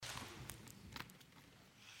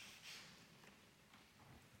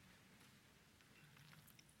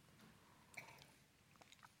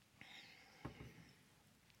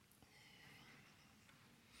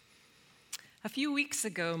A few weeks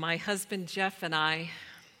ago, my husband Jeff and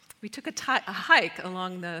we took a hike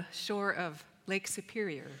along the shore of Lake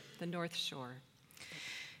Superior, the North Shore.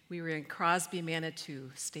 We were in Crosby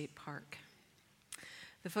Manitou State Park.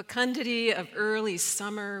 The fecundity of early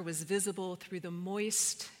summer was visible through the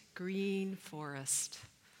moist green forest.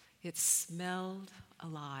 It smelled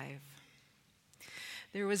alive.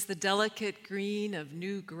 There was the delicate green of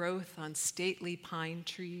new growth on stately pine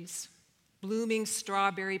trees. Blooming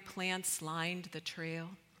strawberry plants lined the trail,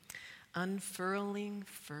 unfurling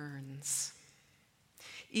ferns.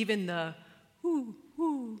 Even the hoo,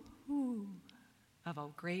 hoo, hoo of a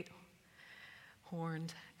great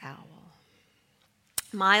horned owl.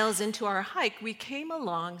 Miles into our hike, we came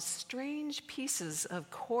along strange pieces of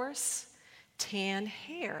coarse, tan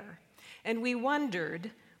hair, and we wondered,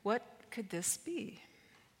 what could this be?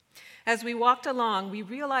 As we walked along, we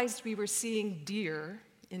realized we were seeing deer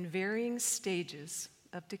in varying stages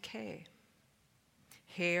of decay.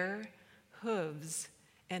 Hair, hooves,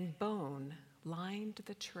 and bone lined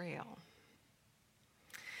the trail.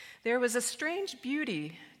 There was a strange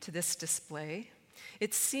beauty to this display.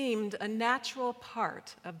 It seemed a natural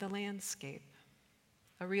part of the landscape,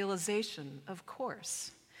 a realization, of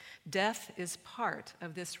course. Death is part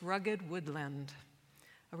of this rugged woodland,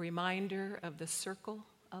 a reminder of the circle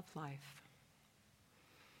of life.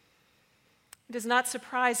 It is not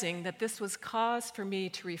surprising that this was cause for me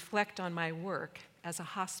to reflect on my work as a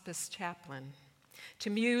hospice chaplain, to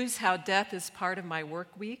muse how death is part of my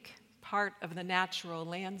work week, part of the natural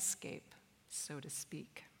landscape, so to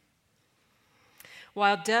speak.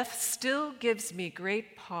 While death still gives me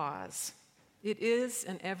great pause, it is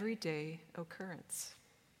an everyday occurrence.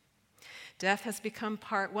 Death has become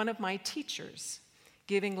one of my teachers,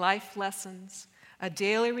 giving life lessons, a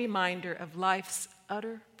daily reminder of life's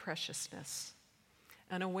utter preciousness,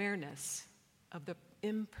 an awareness of the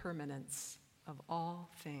impermanence of all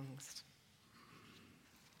things.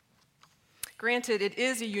 Granted, it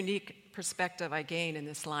is a unique perspective I gain in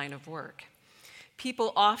this line of work.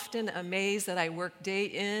 People often amaze that I work day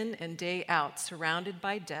in and day out, surrounded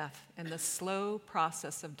by death and the slow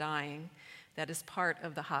process of dying that is part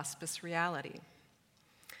of the hospice reality.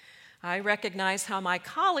 I recognize how my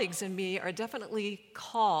colleagues and me are definitely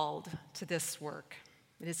called to this work.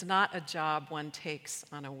 It is not a job one takes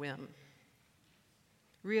on a whim.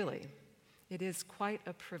 Really, it is quite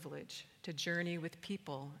a privilege to journey with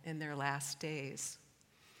people in their last days.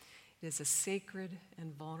 It is a sacred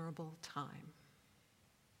and vulnerable time.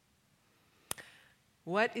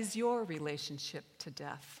 What is your relationship to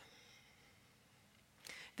death?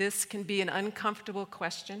 This can be an uncomfortable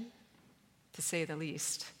question, to say the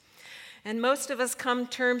least. And most of us come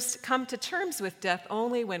to terms with death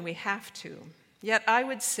only when we have to. Yet I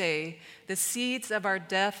would say the seeds of our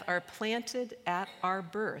death are planted at our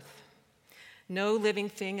birth. No living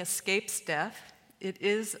thing escapes death. It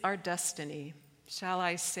is our destiny. Shall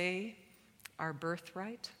I say, our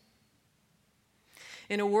birthright?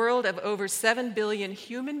 In a world of over 7 billion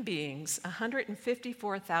human beings,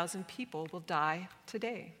 154,000 people will die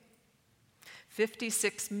today.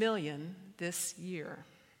 56 million this year.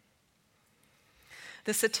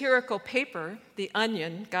 The satirical paper, The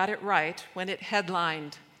Onion, got it right when it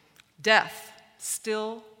headlined, "Death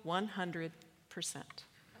Still 100%."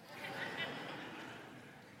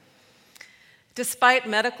 Despite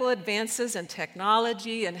medical advances and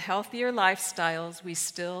technology and healthier lifestyles, we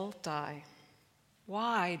still die.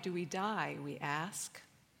 Why do we die, we ask?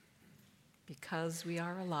 Because we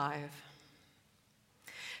are alive.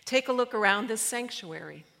 Take a look around this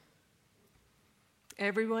sanctuary.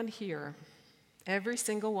 Everyone here, every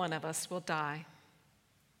single one of us will die.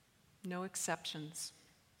 No exceptions.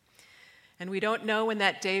 And we don't know when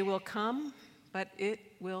that day will come, but it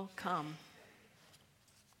will come.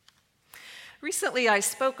 Recently, I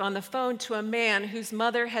spoke on the phone to a man whose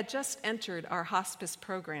mother had just entered our hospice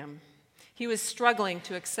program. He was struggling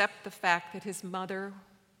to accept the fact that his mother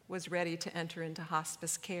was ready to enter into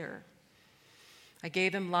hospice care. I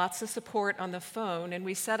gave him lots of support on the phone, and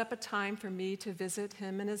we set up a time for me to visit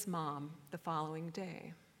him and his mom the following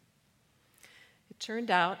day. It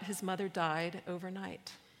turned out his mother died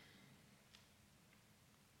overnight.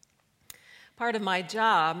 Part of my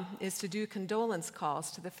job is to do condolence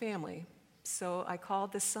calls to the family, so I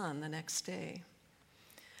called the son the next day.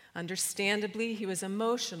 Understandably, he was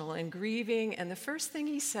emotional and grieving, and the first thing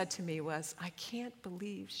he said to me was, "I can't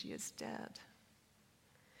believe she is dead."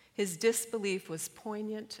 His disbelief was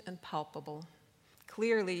poignant and palpable.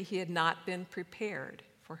 Clearly, he had not been prepared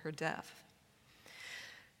for her death.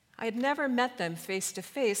 I had never met them face to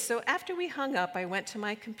face, so after we hung up, I went to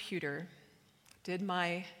my computer, did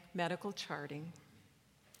my medical charting.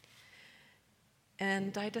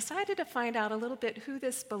 And I decided to find out a little bit who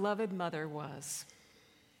this beloved mother was.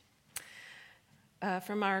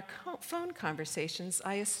 From our phone conversations,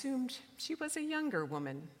 I assumed she was a younger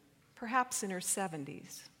woman, perhaps in her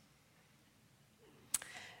 70s.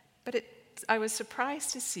 But I was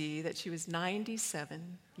surprised to see that she was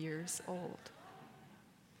 97 years old.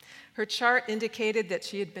 Her chart indicated that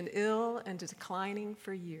she had been ill and declining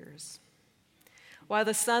for years. While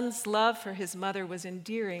the son's love for his mother was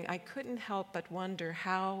endearing, I couldn't help but wonder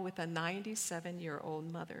how, with a 97-year-old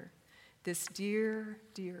mother, this dear,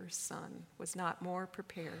 dear son was not more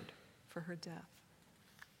prepared for her death.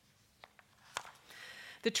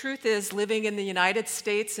 The truth is, living in the United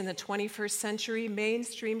States in the 21st century,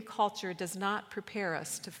 mainstream culture does not prepare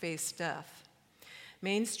us to face death.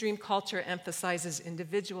 Mainstream culture emphasizes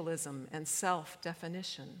individualism and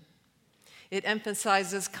self-definition. It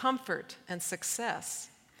emphasizes comfort and success.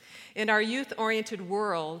 In our youth-oriented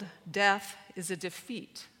world, death is a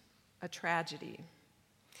defeat, a tragedy.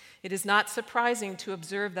 It is not surprising to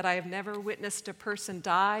observe that I have never witnessed a person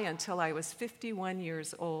die until I was 51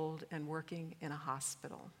 years old and working in a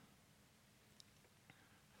hospital.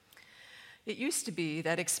 It used to be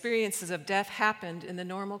that experiences of death happened in the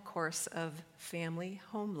normal course of family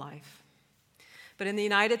home life. But in the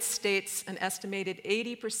United States, an estimated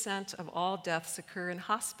 80% of all deaths occur in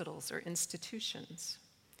hospitals or institutions.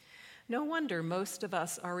 No wonder most of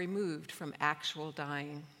us are removed from actual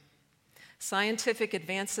dying. Scientific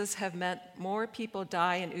advances have meant more people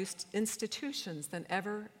die in institutions than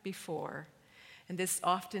ever before, and this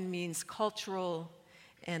often means cultural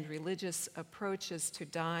and religious approaches to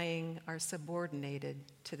dying are subordinated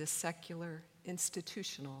to the secular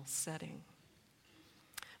institutional setting.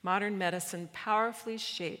 Modern medicine powerfully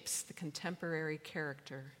shapes the contemporary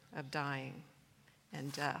character of dying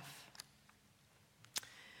and death.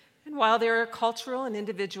 And while there are cultural and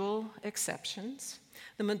individual exceptions,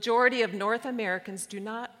 the majority of North Americans do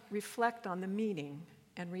not reflect on the meaning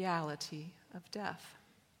and reality of death.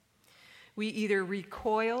 We either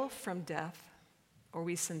recoil from death or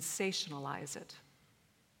we sensationalize it.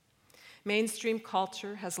 Mainstream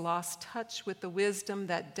culture has lost touch with the wisdom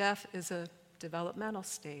that death is a developmental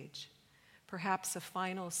stage, perhaps a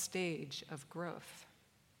final stage of growth.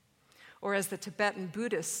 Or as the Tibetan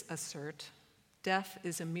Buddhists assert, death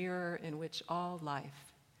is a mirror in which all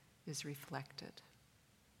life is reflected.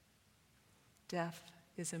 Death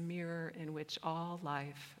is a mirror in which all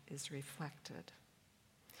life is reflected.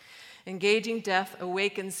 Engaging death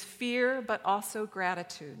awakens fear, but also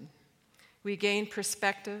gratitude. We gain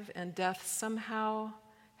perspective, and death somehow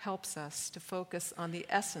helps us to focus on the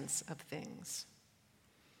essence of things.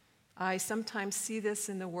 I sometimes see this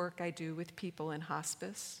in the work I do with people in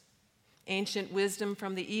hospice. Ancient wisdom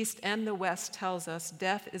from the East and the West tells us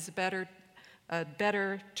death is a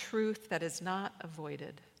better truth that is not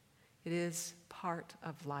avoided. It is part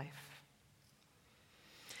of life.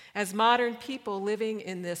 As modern people living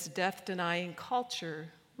in this death-denying culture,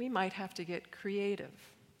 we might have to get creative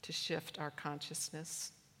to shift our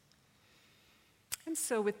consciousness. And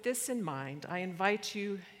so with this in mind, I invite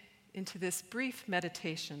you into this brief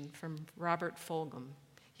meditation from Robert Fulghum.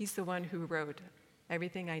 He's the one who wrote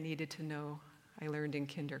Everything I Needed to Know I Learned in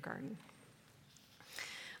Kindergarten.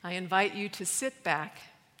 I invite you to sit back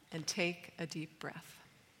and take a deep breath.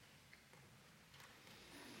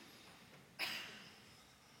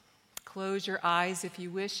 Close your eyes if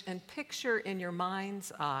you wish and picture in your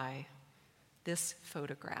mind's eye this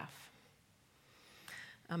photograph.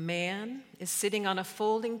 A man is sitting on a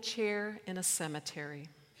folding chair in a cemetery.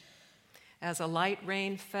 As a light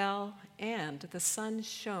rain fell and the sun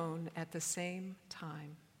shone at the same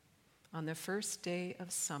time on the first day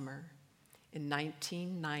of summer in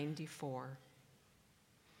 1994.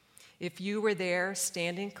 If you were there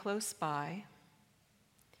standing close by,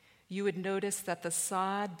 you would notice that the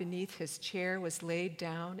sod beneath his chair was laid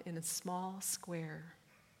down in a small square,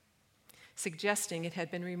 suggesting it had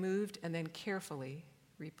been removed and then carefully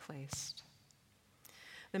replaced.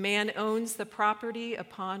 The man owns the property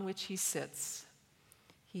upon which he sits.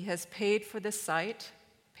 He has paid for the site,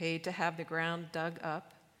 paid to have the ground dug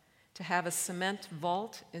up, to have a cement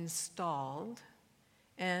vault installed,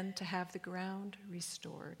 and to have the ground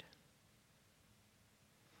restored.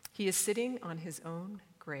 He is sitting on his own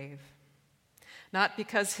grave. Not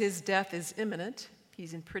because his death is imminent,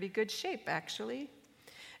 he's in pretty good shape actually,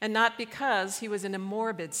 and not because he was in a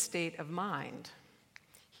morbid state of mind.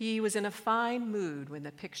 He was in a fine mood when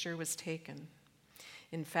the picture was taken.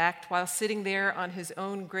 In fact, while sitting there on his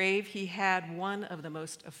own grave, he had one of the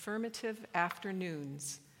most affirmative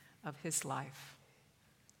afternoons of his life.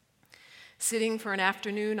 Sitting for an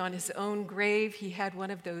afternoon on his own grave, he had one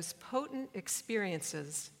of those potent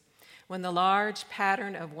experiences when the large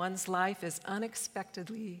pattern of one's life is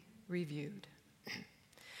unexpectedly reviewed.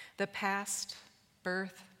 The past,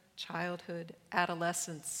 birth, childhood,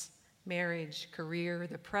 adolescence, marriage, career,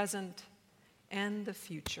 the present, and the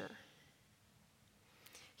future.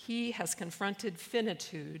 He has confronted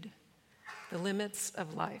finitude, the limits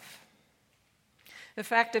of life. The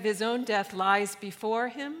fact of his own death lies before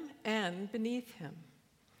him and beneath him,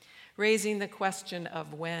 raising the question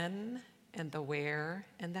of when and the where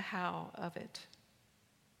and the how of it.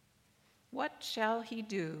 What shall he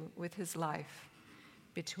do with his life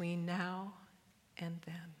between now and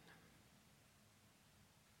then?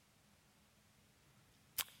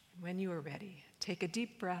 When you are ready, take a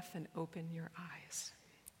deep breath and open your eyes.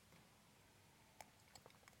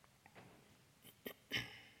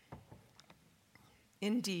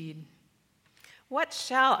 Indeed, what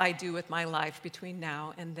shall I do with my life between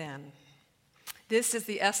now and then? This is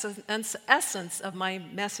the essence of my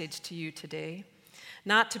message to you today,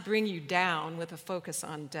 not to bring you down with a focus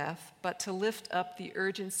on death, but to lift up the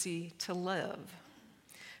urgency to live.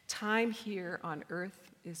 Time here on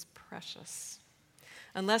earth is precious.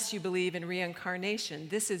 Unless you believe in reincarnation,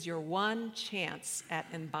 this is your one chance at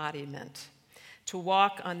embodiment, to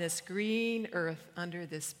walk on this green earth under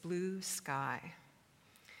this blue sky.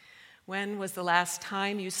 When was the last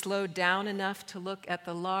time you slowed down enough to look at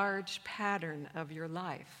the large pattern of your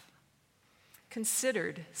life?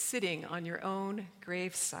 Considered sitting on your own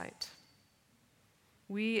gravesite.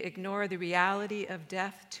 We ignore the reality of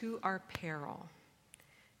death to our peril.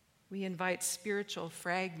 We invite spiritual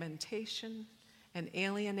fragmentation and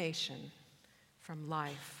alienation from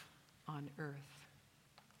life on earth.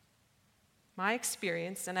 My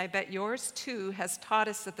experience, and I bet yours too, has taught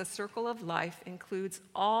us that the circle of life includes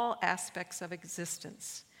all aspects of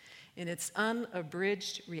existence in its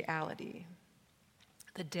unabridged reality.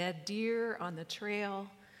 The dead deer on the trail,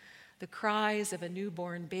 the cries of a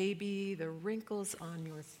newborn baby, the wrinkles on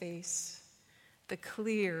your face, the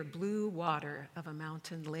clear blue water of a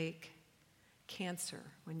mountain lake, cancer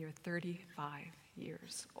when you're 35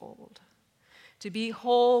 years old. To be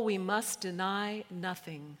whole, we must deny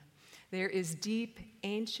nothing. There is deep,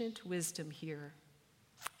 ancient wisdom here,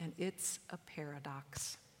 and it's a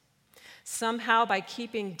paradox. Somehow, by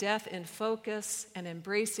keeping death in focus and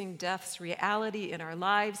embracing death's reality in our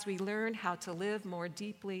lives, we learn how to live more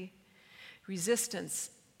deeply.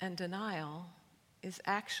 Resistance and denial is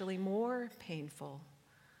actually more painful,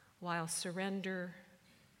 while surrender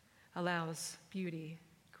allows beauty,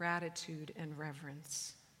 gratitude, and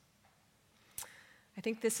reverence. I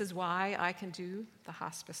think this is why I can do the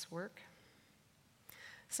hospice work.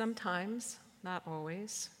 Sometimes, not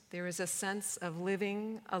always, there is a sense of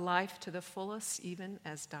living a life to the fullest, even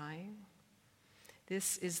as dying.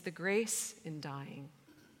 This is the grace in dying,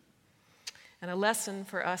 and a lesson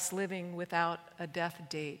for us living without a death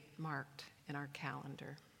date marked in our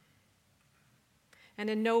calendar. And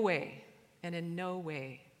in no way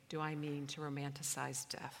do I mean to romanticize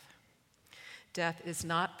death. Death is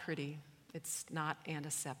not pretty. It's not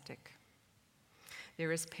antiseptic.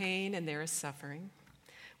 There is pain and there is suffering.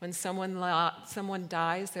 When someone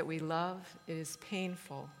dies that we love, it is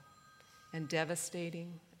painful and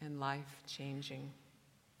devastating and life-changing.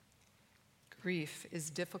 Grief is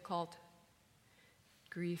difficult.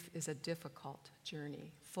 Grief is a difficult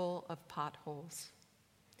journey, full of potholes.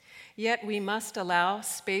 Yet we must allow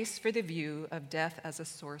space for the view of death as a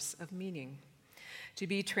source of meaning, to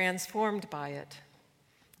be transformed by it.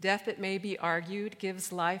 Death, it may be argued,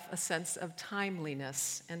 gives life a sense of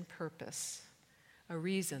timeliness and purpose, a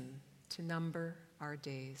reason to number our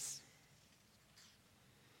days.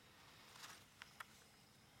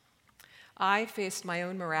 I faced my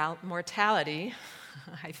own mortality.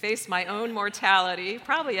 I faced my own mortality,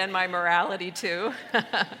 probably and my morality too,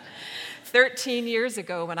 13 years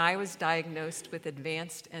ago when I was diagnosed with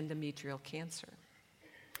advanced endometrial cancer.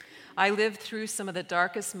 I lived through some of the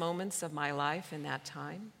darkest moments of my life in that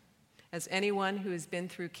time, as anyone who has been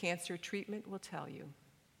through cancer treatment will tell you.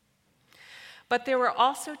 But there were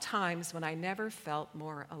also times when I never felt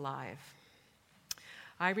more alive.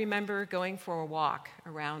 I remember going for a walk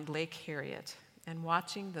around Lake Harriet and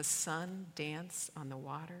watching the sun dance on the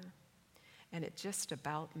water, and it just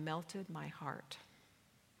about melted my heart.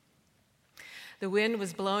 The wind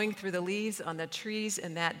was blowing through the leaves on the trees,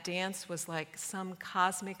 and that dance was like some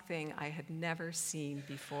cosmic thing I had never seen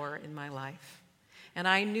before in my life. And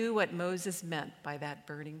I knew what Moses meant by that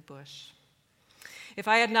burning bush. If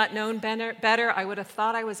I had not known better, I would have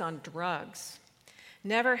thought I was on drugs.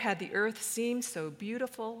 Never had the earth seemed so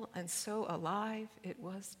beautiful and so alive. It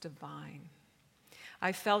was divine.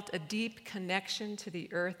 I felt a deep connection to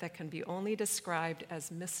the earth that can be only described as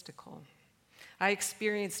mystical. I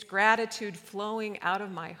experienced gratitude flowing out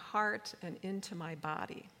of my heart and into my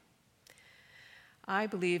body. I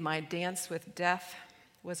believe my dance with death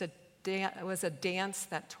was a dance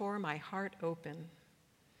that tore my heart open.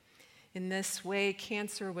 In this way,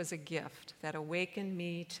 cancer was a gift that awakened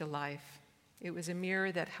me to life. It was a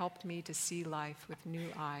mirror that helped me to see life with new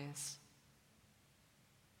eyes.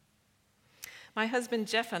 My husband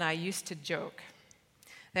Jeff and I used to joke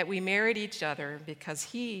that we married each other because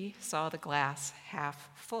he saw the glass half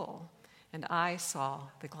full and I saw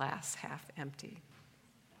the glass half empty.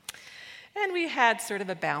 And we had sort of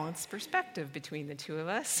a balanced perspective between the two of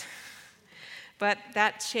us. But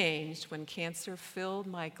that changed when cancer filled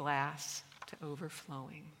my glass to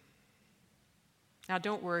overflowing. Now,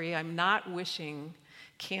 don't worry, I'm not wishing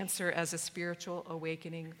cancer as a spiritual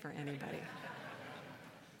awakening for anybody.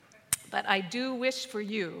 But I do wish for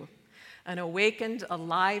you an awakened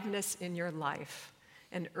aliveness in your life,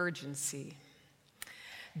 an urgency.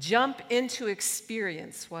 Jump into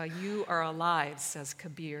experience while you are alive, says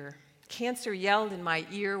Kabir. Cancer yelled in my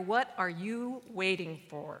ear, "What are you waiting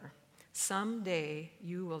for? Someday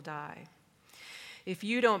you will die. If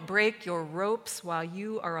you don't break your ropes while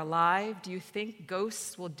you are alive, do you think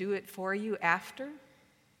ghosts will do it for you after?"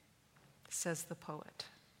 Says the poet.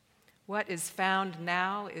 What is found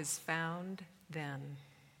now is found then.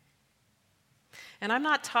 And I'm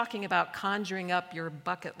not talking about conjuring up your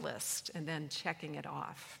bucket list and then checking it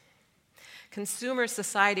off. Consumer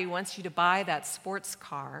society wants you to buy that sports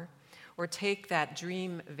car or take that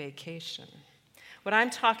dream vacation. What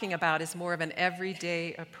I'm talking about is more of an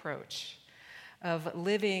everyday approach of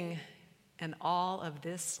living an all of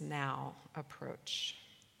this now approach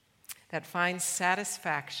that finds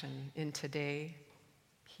satisfaction in today,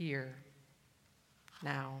 here,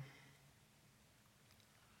 now.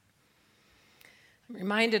 I'm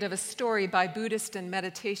reminded of a story by Buddhist and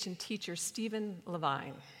meditation teacher Stephen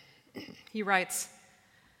Levine. He writes,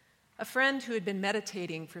 "A friend who had been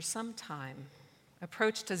meditating for some time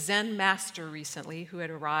approached a Zen master recently who had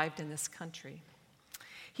arrived in this country.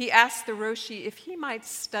 He asked the Roshi if he might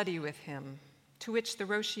study with him, to which the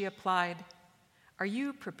Roshi replied, 'Are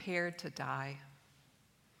you prepared to die?'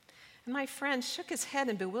 And my friend shook his head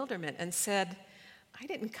in bewilderment and said, 'I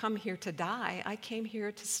didn't come here to die. I came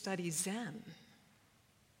here to study Zen.'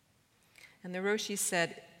 And the Roshi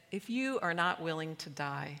said, 'If you are not willing to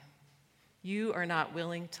die, you are not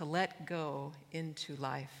willing to let go into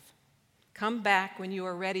life. Come back when you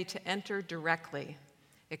are ready to enter directly,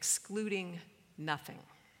 excluding nothing.'"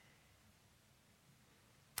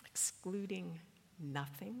 Excluding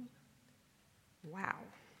nothing? Wow.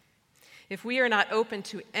 If we are not open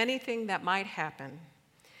to anything that might happen,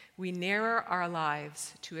 we narrow our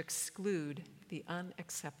lives to exclude the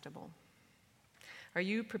unacceptable. Are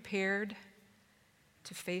you prepared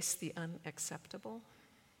to face the unacceptable?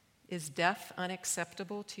 Is death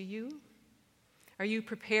unacceptable to you? Are you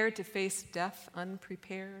prepared to face death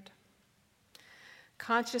unprepared?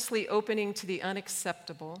 Consciously opening to the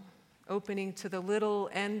unacceptable, opening to the little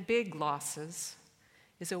and big losses,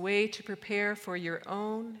 is a way to prepare for your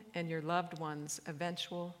own and your loved ones'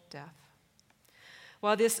 eventual death.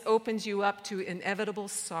 While this opens you up to inevitable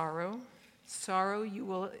sorrow you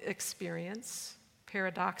will experience,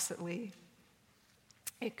 paradoxically,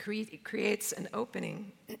 it creates an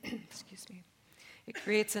opening, excuse me. It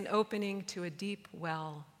creates an opening to a deep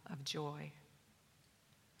well of joy.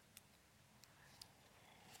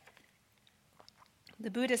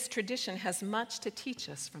 The Buddhist tradition has much to teach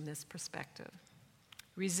us from this perspective.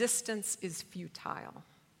 Resistance is futile,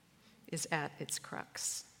 is at its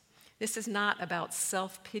crux. This is not about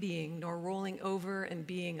self-pitying nor rolling over and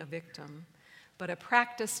being a victim, but a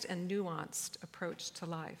practiced and nuanced approach to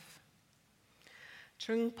life.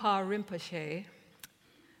 Trungpa Rinpoche,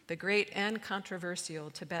 the great and controversial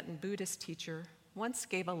Tibetan Buddhist teacher, once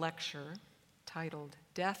gave a lecture titled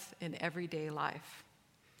 "Death in Everyday Life."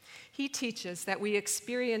 He teaches that we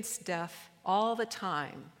experience death all the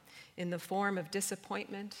time in the form of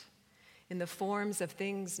disappointment, in the forms of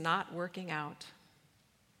things not working out,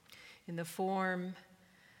 in the form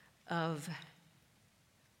of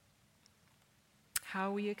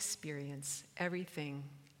how we experience everything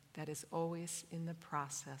that is always in the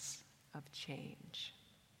process of change.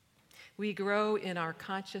 We grow in our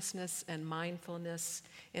consciousness and mindfulness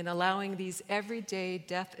in allowing these everyday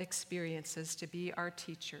death experiences to be our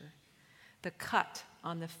teacher, the cut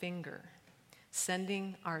on the finger,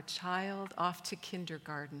 sending our child off to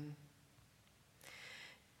kindergarten.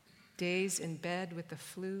 days in bed with the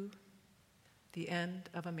flu, the end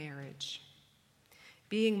of a marriage.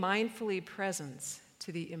 Being mindfully present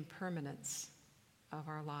to the impermanence of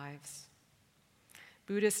our lives.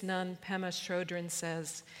 Buddhist nun Pema Chodron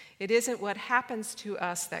says, "It isn't what happens to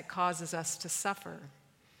us that causes us to suffer.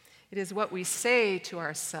 It is what we say to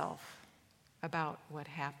ourselves about what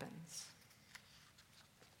happens."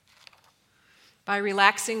 By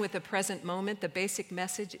relaxing with the present moment, the basic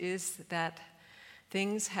message is that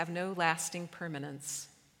things have no lasting permanence.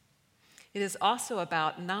 It is also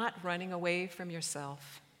about not running away from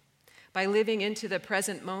yourself. By living into the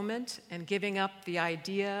present moment and giving up the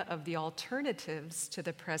idea of the alternatives to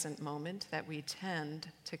the present moment that we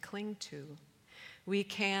tend to cling to, we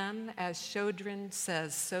can, as Chodron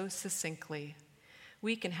says so succinctly,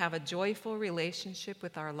 we can have a joyful relationship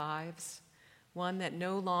with our lives, one that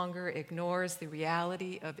no longer ignores the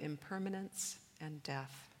reality of impermanence and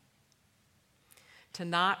death. To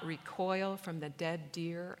not recoil from the dead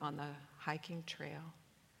deer on the hiking trail.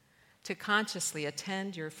 To consciously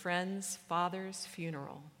attend your friend's father's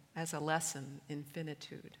funeral as a lesson in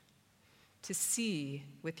finitude. To see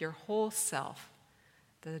with your whole self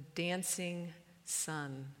the dancing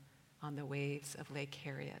sun on the waves of Lake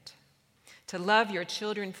Harriet. To love your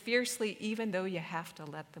children fiercely even though you have to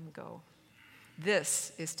let them go.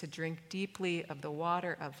 This is to drink deeply of the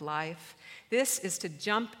water of life. This is to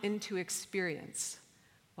jump into experience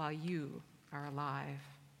while you are alive.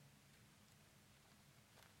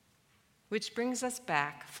 Which brings us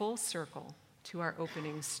back full circle to our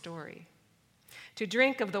opening story. To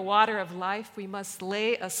drink of the water of life, we must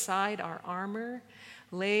lay aside our armor,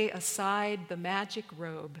 lay aside the magic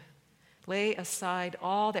robe, lay aside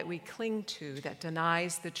all that we cling to that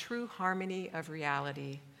denies the true harmony of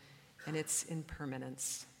reality and its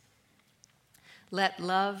impermanence. Let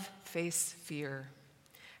love face fear.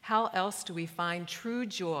 How else do we find true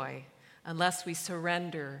joy unless we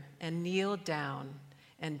surrender and kneel down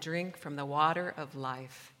and drink from the water of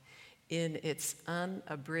life in its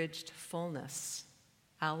unabridged fullness,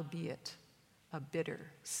 albeit a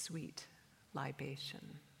bitter, sweet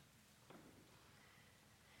libation?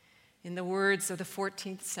 In the words of the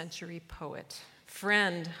 14th century poet,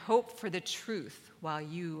 "Friend, hope for the truth while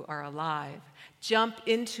you are alive. Jump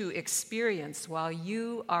into experience while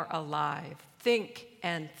you are alive. Think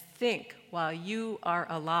and think while you are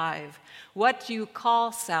alive. What you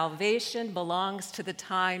call salvation belongs to the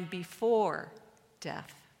time before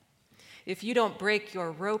death. If you don't break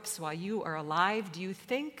your ropes while you are alive, do you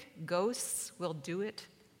think ghosts will do it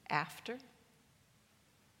after?"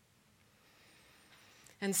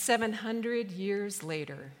 And 700 years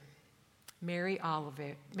later, Mary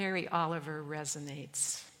Oliver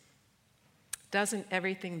resonates. Doesn't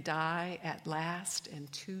everything die at last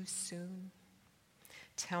and too soon?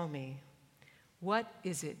 Tell me, what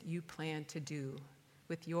is it you plan to do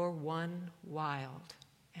with your one wild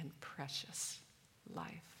and precious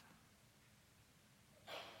life?